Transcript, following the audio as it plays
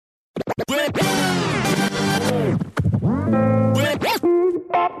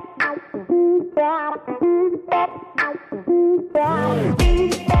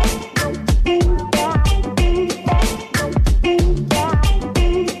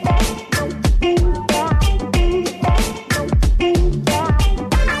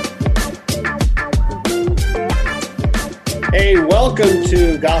Hey, welcome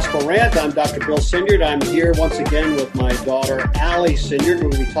to Gospel Rant. I'm Dr. Bill Sinyard. I'm here once again with my daughter, Allie Sinyard.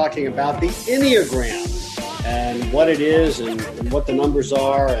 We'll be talking about the Enneagram and what it is and what the numbers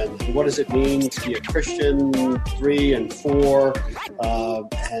are and what does it mean to be a Christian, 3 and 4,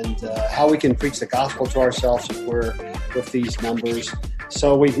 and how we can preach the gospel to ourselves if we're with these numbers.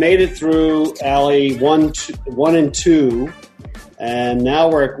 So we've made it through, Allie, 1 and 2. And now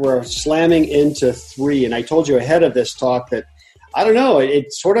we're slamming into 3. And I told you ahead of this talk that, I don't know,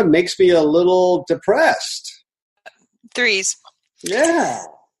 it sort of makes me a little depressed. 3s. Yeah.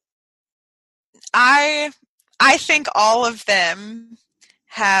 I think all of them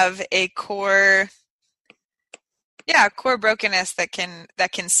have a core brokenness that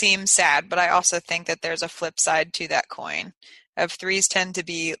can seem sad, but I also think that there's a flip side to that coin. Of 3s tend to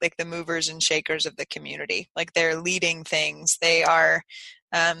be like the movers and shakers of the community. Like they're leading things. They are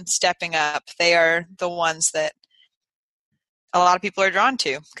stepping up. They are the ones that a lot of people are drawn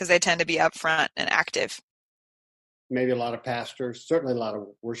to because they tend to be upfront and active. Maybe a lot of pastors, certainly a lot of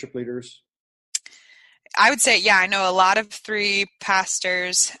worship leaders. I would say, yeah, I know a lot of 3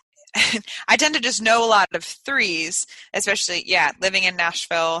 pastors. I tend to just know a lot of 3s, especially, living in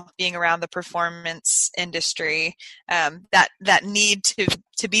Nashville, being around the performance industry, that need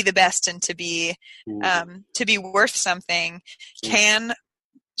to be the best and to be worth something can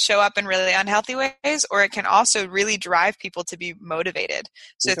show up in really unhealthy ways, or it can also really drive people to be motivated.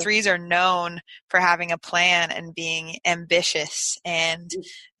 So 3s are known for having a plan and being ambitious, and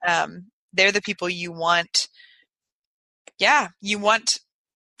they're the people you want. Yeah, you want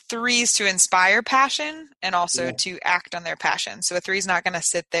 3s to inspire passion and also to act on their passion. So a 3 is not going to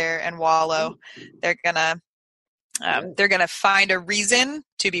sit there and wallow. They're gonna find a reason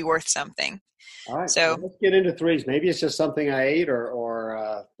to be worth something. All right, so let's get into 3s. Maybe it's just something I ate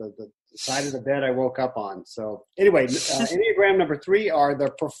or the side of the bed I woke up on. So anyway, Enneagram number 3 are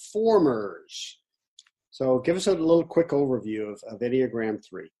the performers. So give us a little quick overview of Enneagram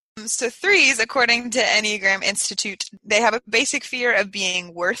 3. So 3s, according to Enneagram Institute, they have a basic fear of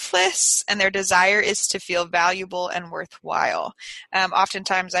being worthless, and their desire is to feel valuable and worthwhile.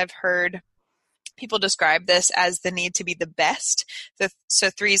 Oftentimes I've heard people describe this as the need to be the best. So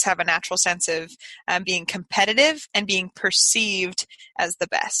 3s have a natural sense of being competitive and being perceived as the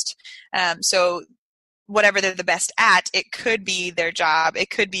best. So whatever they're the best at, it could be their job, it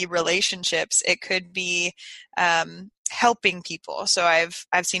could be relationships, it could be helping people. So I've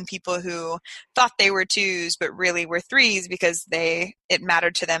seen people who thought they were 2s but really were 3s because it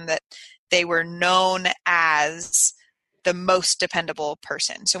mattered to them that they were known as the most dependable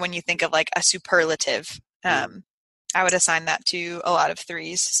person. So when you think of like a superlative, I would assign that to a lot of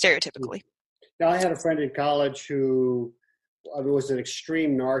 3s stereotypically. Now, I had a friend in college who was an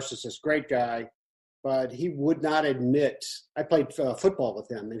extreme narcissist, great guy, but he would not admit. I played football with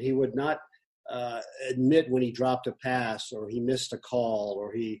him, and he would not admit when he dropped a pass or he missed a call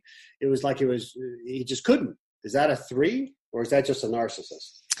or he just couldn't. Is that a 3 or is that just a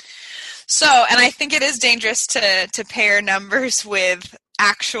narcissist? So, and I think it is dangerous to pair numbers with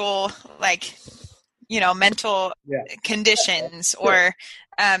actual mental conditions or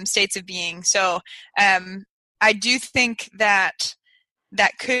states of being. So I do think that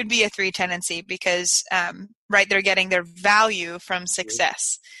could be a 3 tendency because they're getting their value from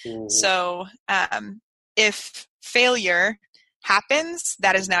success. Mm-hmm. So if failure happens,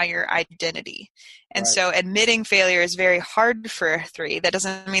 that is now your identity. And so admitting failure is very hard for a 3. That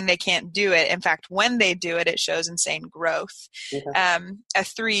doesn't mean they can't do it. In fact, when they do it, it shows insane growth. Okay. A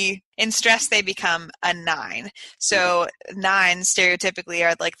 3, in stress, they become a 9. So 9s stereotypically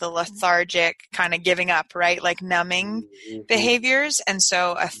are like the lethargic kind of giving up, right? Like numbing behaviors. And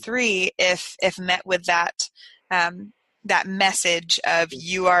so a 3, if met with that message of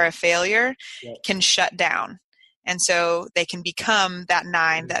you are a failure, can shut down. And so they can become that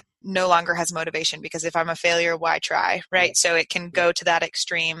 9 that no longer has motivation because if I'm a failure, why try, right? Yeah. So it can go to that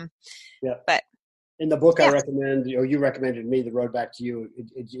extreme. Yeah. But in the book I recommend, or you recommended me, The Road Back to You,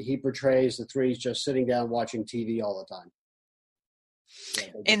 he portrays the 3s just sitting down watching TV all the time.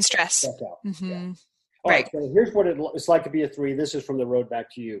 Yeah, in stress. Mm-hmm. Yeah. All right. So here's what it's like to be a 3. This is from The Road Back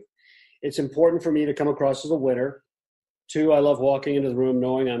to You. It's important for me to come across as a winner, 2, I love walking into the room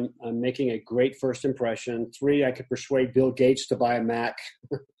knowing I'm making a great first impression. 3, I could persuade Bill Gates to buy a Mac.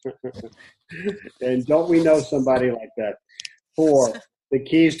 And don't we know somebody like that? 4, the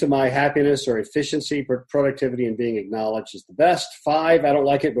keys to my happiness are efficiency, productivity, and being acknowledged is the best. 5, I don't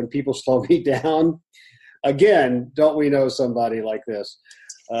like it when people slow me down. Again, don't we know somebody like this?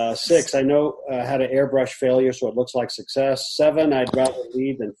 6, I know how to airbrush failure so it looks like success. 7, I'd rather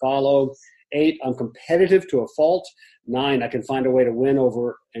lead than follow. 8, I'm competitive to a fault. 9, I can find a way to win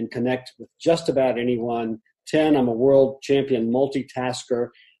over and connect with just about anyone. 10, I'm a world champion multitasker.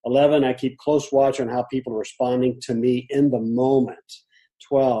 11, I keep close watch on how people are responding to me in the moment.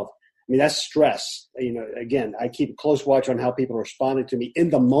 12, I mean, that's stress. Again, I keep close watch on how people are responding to me in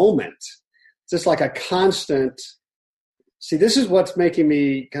the moment. It's just like a constant. See, this is what's making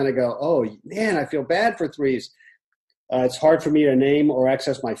me kind of go, oh, man, I feel bad for 3s. It's hard for me to name or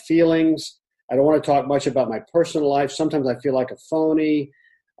access my feelings. I don't want to talk much about my personal life. Sometimes I feel like a phony.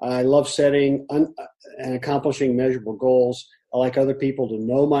 I love setting and accomplishing measurable goals. I like other people to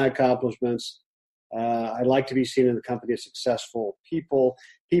know my accomplishments. I like to be seen in the company of successful people.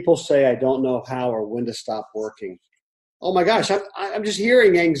 People say I don't know how or when to stop working. Oh my gosh, I'm just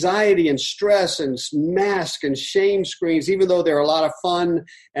hearing anxiety and stress and mask and shame screens, even though they're a lot of fun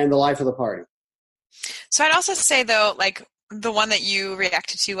and the life of the party. So I'd also say, though, like the one that you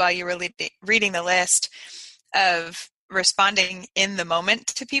reacted to while you were reading the list of responding in the moment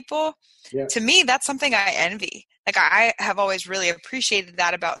to people, to me, that's something I envy. Like I have always really appreciated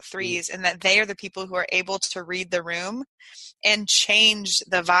that about 3s, and that they are the people who are able to read the room and change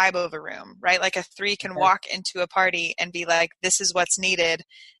the vibe of a room, right? Like a 3 can walk into a party and be like, this is what's needed,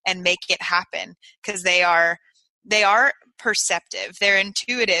 and make it happen, because they are perceptive. They're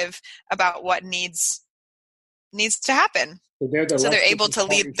intuitive about what needs to happen. So they're able to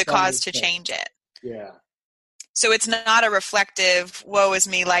lead the cause to change it. Yeah. So it's not a reflective, woe is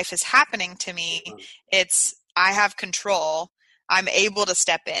me, life is happening to me. It's, I have control. I'm able to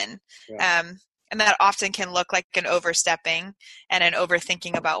step in. And that often can look like an overstepping and an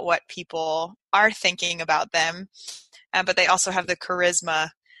overthinking about what people are thinking about them. But they also have the charisma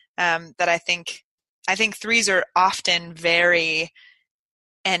that I think 3s are often very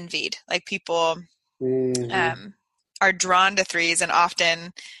envied. Like people are drawn to 3s and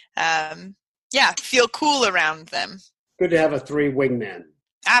often, feel cool around them. Good to have a 3 wingman.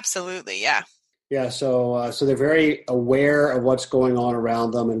 Absolutely, yeah. Yeah, so they're very aware of what's going on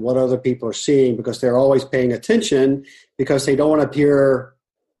around them and what other people are seeing, because they're always paying attention, because they don't want to appear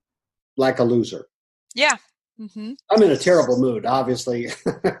like a loser. Yeah. Mm-hmm. I'm in a terrible mood, obviously.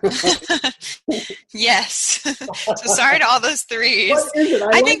 Yes. So sorry to all those 3s. What is it?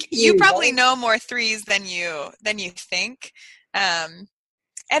 I think you probably know more 3s than you think. And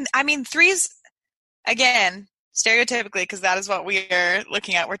I mean, 3s, again, stereotypically, because that is what we are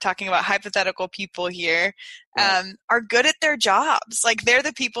looking at. We're talking about hypothetical people here, are good at their jobs. Like they're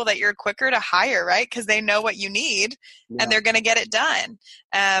the people that you're quicker to hire, right? Because they know what you need and they're going to get it done.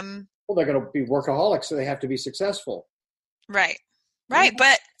 Well, they're going to be workaholics, so they have to be successful. Right.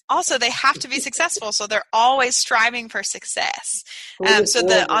 But also they have to be successful, so they're always striving for success. There's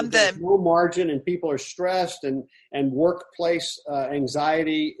no margin, and people are stressed, and workplace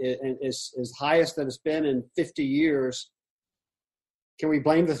anxiety is highest that it's been in 50 years. Can we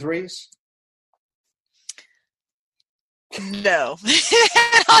blame the 3s? No.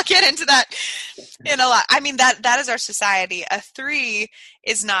 I'll get into that in a lot. I mean, that is our society. A 3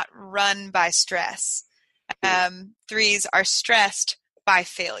 is not run by stress. 3s are stressed by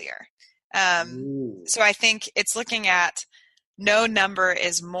failure. So I think it's looking at no number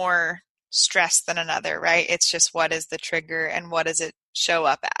is more stressed than another, right? It's just what is the trigger and what does it show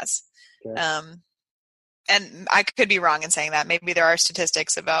up as? Okay. And I could be wrong in saying that. Maybe there are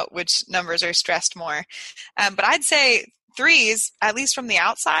statistics about which numbers are stressed more. But I'd say 3s, at least from the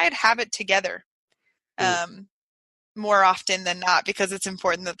outside, have it together more often than not, because it's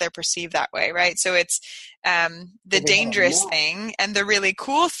important that they're perceived that way, right? So it's the dangerous thing, and the really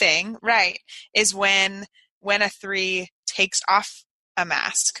cool thing, right, is when a 3 takes off a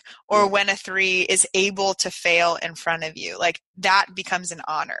mask, or when a 3 is able to fail in front of you. Like that becomes an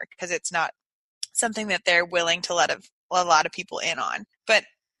honor, because it's not something that they're willing to let a lot of people in on. But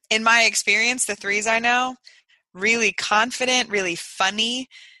in my experience, the 3s I know, really confident, really funny,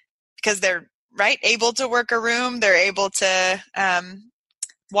 because they're able to work a room. They're able to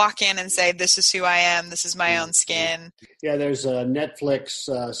walk in and say, this is who I am. This is my own skin. Yeah, there's a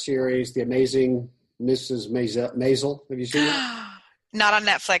Netflix series, The Amazing Mrs. Maisel. Have you seen it? Not on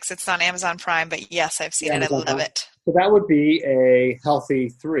Netflix. It's on Amazon Prime, but yes, I've seen it. I love it. So that would be a healthy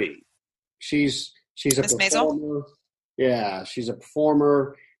 3. She's a Miss performer. Maisel? Yeah, she's a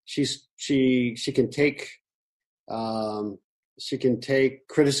performer. She can take she can take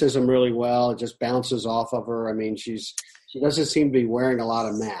criticism really well. It just bounces off of her. I mean, she doesn't seem to be wearing a lot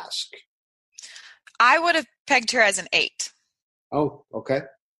of mask. I would have pegged her as an 8. Oh, okay.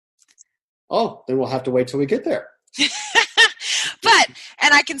 Oh, then we'll have to wait till we get there.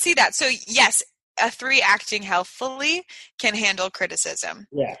 And I can see that. So yes, a 3 acting healthfully can handle criticism.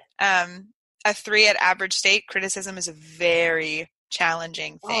 Yeah. A 3 at average state, criticism is a very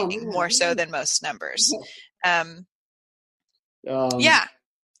challenging thing, more so than most numbers. Yeah.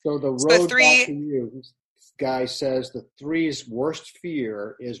 So the road back to you, this guy says the 3's worst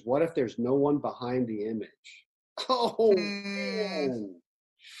fear is, what if there's no one behind the image? Oh, man.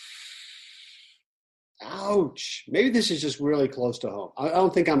 Ouch. Maybe this is just really close to home. I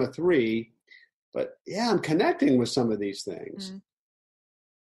don't think I'm a 3, but yeah, I'm connecting with some of these things.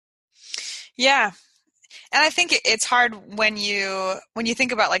 Yeah. And I think it's hard when you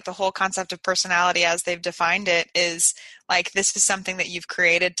think about like the whole concept of personality as they've defined it is like, this is something that you've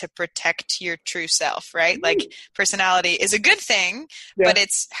created to protect your true self, right? Mm-hmm. Like personality is a good thing, but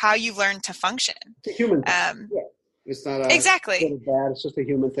it's how you learn to function. It's a human thing. It's not exactly good or bad. It's just a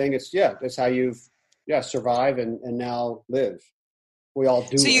human thing. It's how you've survive and now live. We all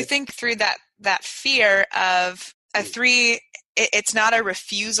do. So you think through that fear of a 3, it's not a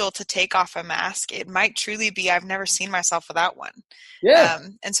refusal to take off a mask. It might truly be, I've never seen myself without one. Yeah.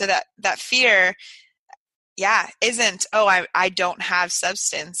 And so that fear, isn't, I don't have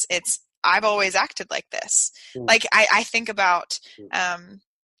substance. It's, I've always acted like this. Like I think about,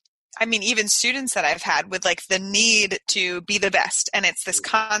 even students that I've had with like the need to be the best, and it's this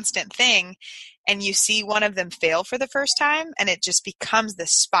constant thing. And you see one of them fail for the first time, and it just becomes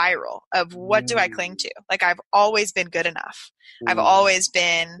this spiral of, what do I cling to? Like, I've always been good enough. I've always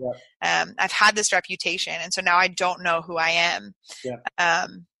been, I've had this reputation. And so now I don't know who I am.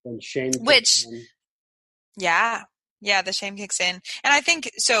 And shame. The shame kicks in. And I think,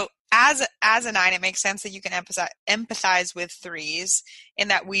 so as a 9, it makes sense that you can empathize with 3s in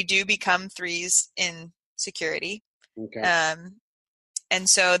that we do become 3s in security. Okay. And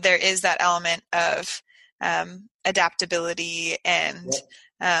so there is that element of adaptability and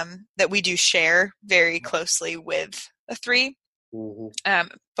that we do share very closely with a 3. Mm-hmm.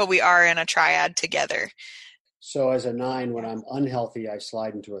 But we are in a triad together. So as a 9, when I'm unhealthy, I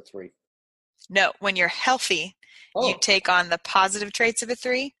slide into a 3. No, when you're healthy, you take on the positive traits of a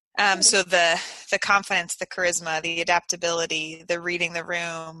 3. So the confidence, the charisma, the adaptability, the reading the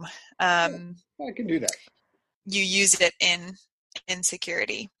room. I can do that. You use it in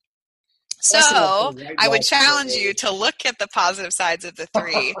security. So I would challenge you to look at the positive sides of the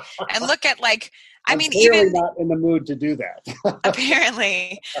 3 and look at I'm even not in the mood to do that.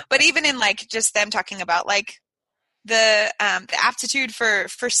 apparently, but even in like just them talking about like the aptitude for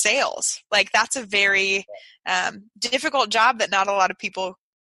sales, like that's a very difficult job that not a lot of people,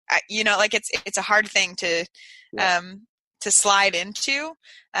 it's a hard thing to slide into.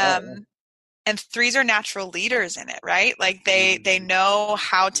 And 3s are natural leaders in it, right? Like they know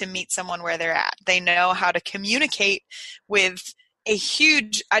how to meet someone where they're at. They know how to communicate with a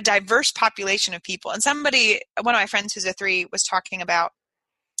diverse population of people. And one of my friends who's a 3 was talking about,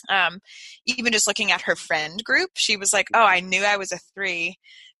 even just looking at her friend group, she was like, I knew I was a 3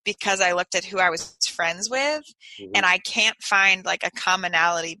 because I looked at who I was friends with, and I can't find like a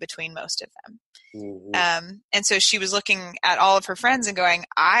commonality between most of them. And so she was looking at all of her friends and going,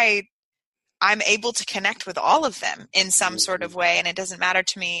 I'm able to connect with all of them in some sort of way. And it doesn't matter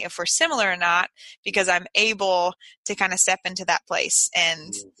to me if we're similar or not, because I'm able to kind of step into that place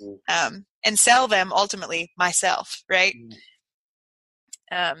and sell them ultimately myself. Right.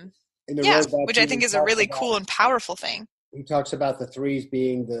 Which I think is a really cool and powerful thing. He talks about the 3s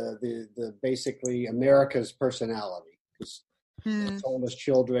being the basically America's personality. Because told as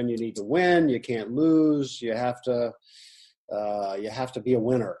children, you need to win, you can't lose, you have to be a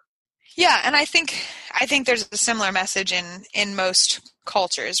winner. Yeah, and I think there's a similar message in most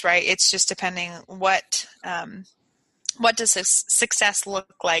cultures, right? It's just depending what does success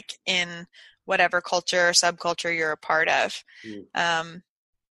look like in whatever culture or subculture you're a part of.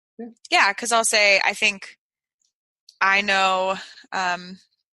 Because I'll say, I think I know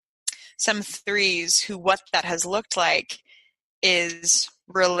some 3s who what that has looked like is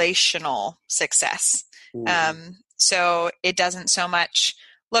relational success. So it doesn't so much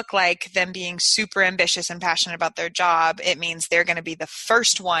look like them being super ambitious and passionate about their job. It means they're going to be the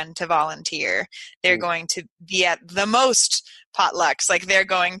first one to volunteer. They're going to be at the most potlucks. Like they're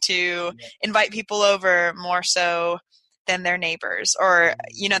going to invite people over more so than their neighbors, or,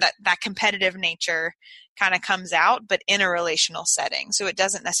 that competitive nature kind of comes out, but in a relational setting. So it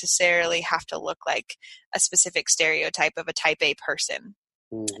doesn't necessarily have to look like a specific stereotype of a type A person.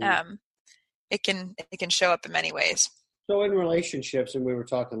 Mm-hmm. It can show up in many ways. So in relationships, and we were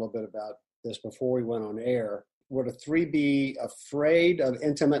talking a little bit about this before we went on air, would a 3 be afraid of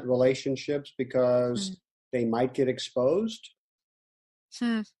intimate relationships because they might get exposed?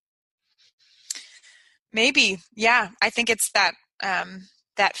 Maybe. Yeah. I think it's that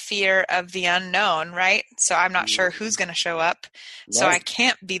that fear of the unknown, right? So I'm not sure who's going to show up. Right. So I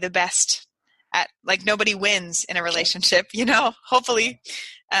can't be the best at, like, nobody wins in a relationship, hopefully.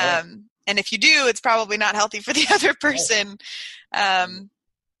 Right. And if you do, it's probably not healthy for the other person.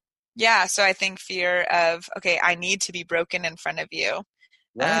 Yeah. So I think fear of, okay, I need to be broken in front of you.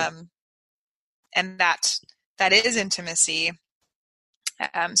 Right. And that is intimacy.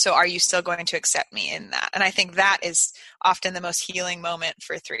 So are you still going to accept me in that? And I think that is often the most healing moment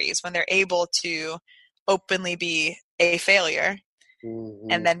for 3s, when they're able to openly be a failure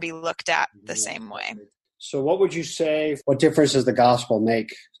and then be looked at the same way. So what would you say, what difference does the gospel make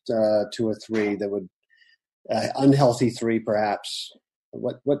to a 3 that would, unhealthy 3 perhaps?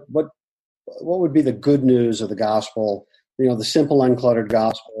 What would be the good news of the gospel? The simple, uncluttered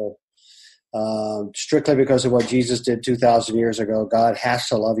gospel. Strictly because of what Jesus did 2,000 years ago. God has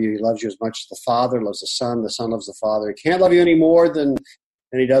to love you. He loves you as much as the Father loves the Son. The Son loves the Father. He can't love you any more than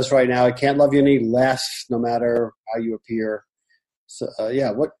he does right now. He can't love you any less, no matter how you appear. So,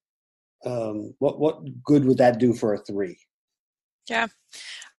 what good would that do for a 3? Yeah,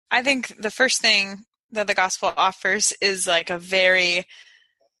 I think the first thing that the gospel offers is like a very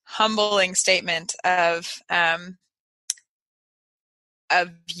humbling statement of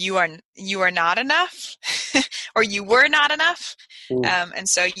you are not enough, or you were not enough. And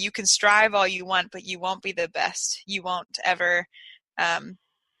so you can strive all you want, but you won't be the best. You won't ever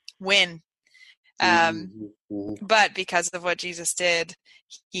win. But because of what Jesus did,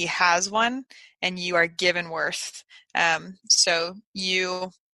 he has won, and you are given worth. So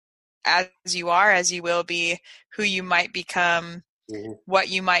you, as you are, as you will be, who you might become, what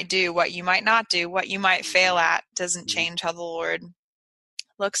you might do, what you might not do, what you might fail at, doesn't change how the Lord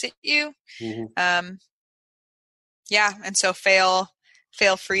looks at you. And so fail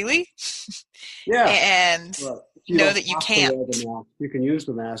freely. And know that you can't. You can use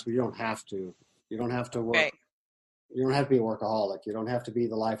the mask, but you don't have to. You don't have to work. Right. You don't have to be a workaholic. You don't have to be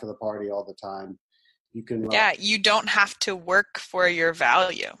the life of the party all the time. You can. You don't have to work for your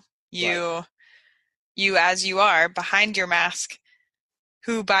value. You as you are, behind your mask,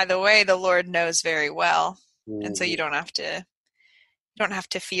 who, by the way, the Lord knows very well. And so you don't have to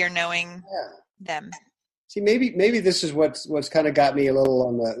fear knowing them. See, maybe this is what's kind of got me a little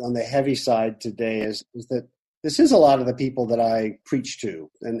on the heavy side today is that this is a lot of the people that I preach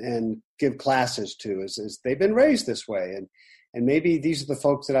to and give classes to is they've been raised this way, and maybe these are the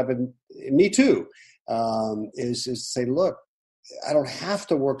folks that I've been, me too, is to say, look, I don't have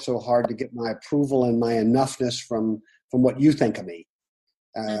to work so hard to get my approval and my enoughness from what you think of me.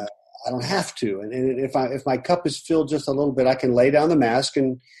 I don't have to, and if my cup is filled just a little bit, I can lay down the mask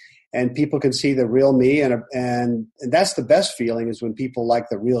and people can see the real me, and that's the best feeling, is when people like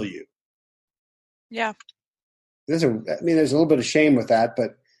the real you. Yeah. There's a little bit of shame with that,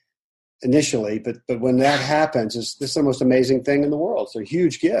 but initially, but when that happens, this is the most amazing thing in the world. It's a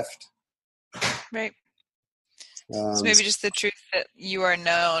huge gift. Right. So maybe just the truth that you are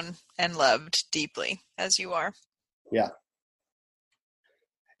known and loved deeply as you are. Yeah.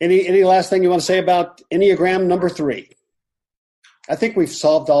 Any last thing you want to say about Enneagram number 3? I think we've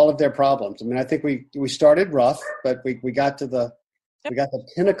solved all of their problems. I mean, I think we started rough, but we got to we got the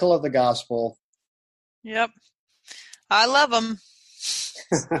pinnacle of the gospel. Yep. I love them.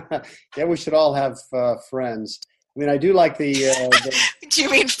 Yeah, we should all have friends. I mean, I do like the Do you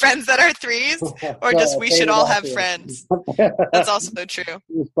mean friends that are 3s, or just we should all have friends? That's also true.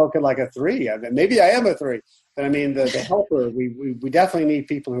 You've spoken like a 3. I mean, maybe I am a 3, but I mean the helper. We definitely need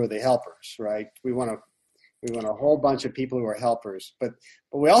people who are the helpers, right? We want a whole bunch of people who are helpers, but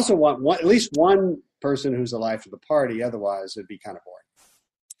we also want at least one person who's the life of the party. Otherwise, it'd be kind of boring.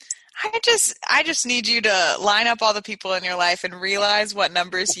 I just need you to line up all the people in your life and realize what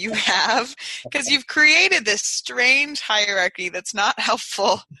numbers you have, because you've created this strange hierarchy that's not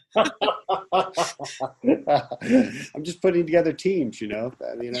helpful. I'm just putting together teams, I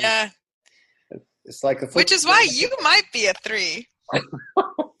mean, yeah. It's like which is why you might be a 3.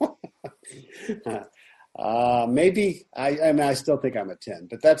 Maybe I still think I'm a 10,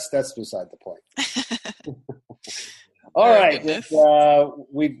 but that's beside the point. All right.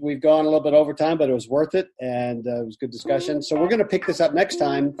 We've gone a little bit over time, but it was worth it, and it was good discussion. So we're going to pick this up next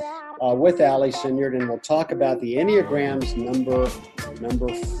time with Allie Sinyard, and we'll talk about the Enneagram's number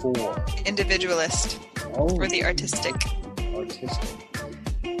 4. Individualist. Or the artistic.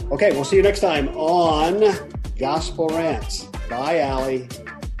 Okay, we'll see you next time on Gospel Rants. Bye, Allie.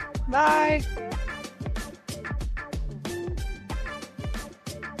 Bye.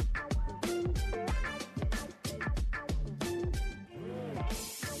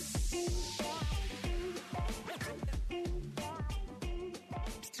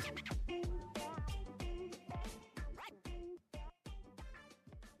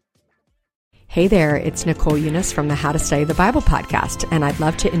 Hey there, it's Nicole Eunice from the How to Study the Bible podcast, and I'd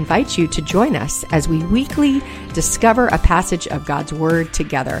love to invite you to join us as we weekly discover a passage of God's Word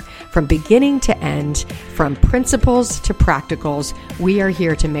together. From beginning to end, from principles to practicals, we are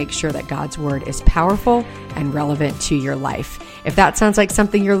here to make sure that God's Word is powerful and relevant to your life. If that sounds like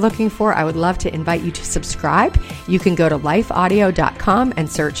something you're looking for, I would love to invite you to subscribe. You can go to lifeaudio.com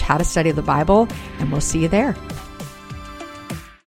and search How to Study the Bible, and we'll see you there.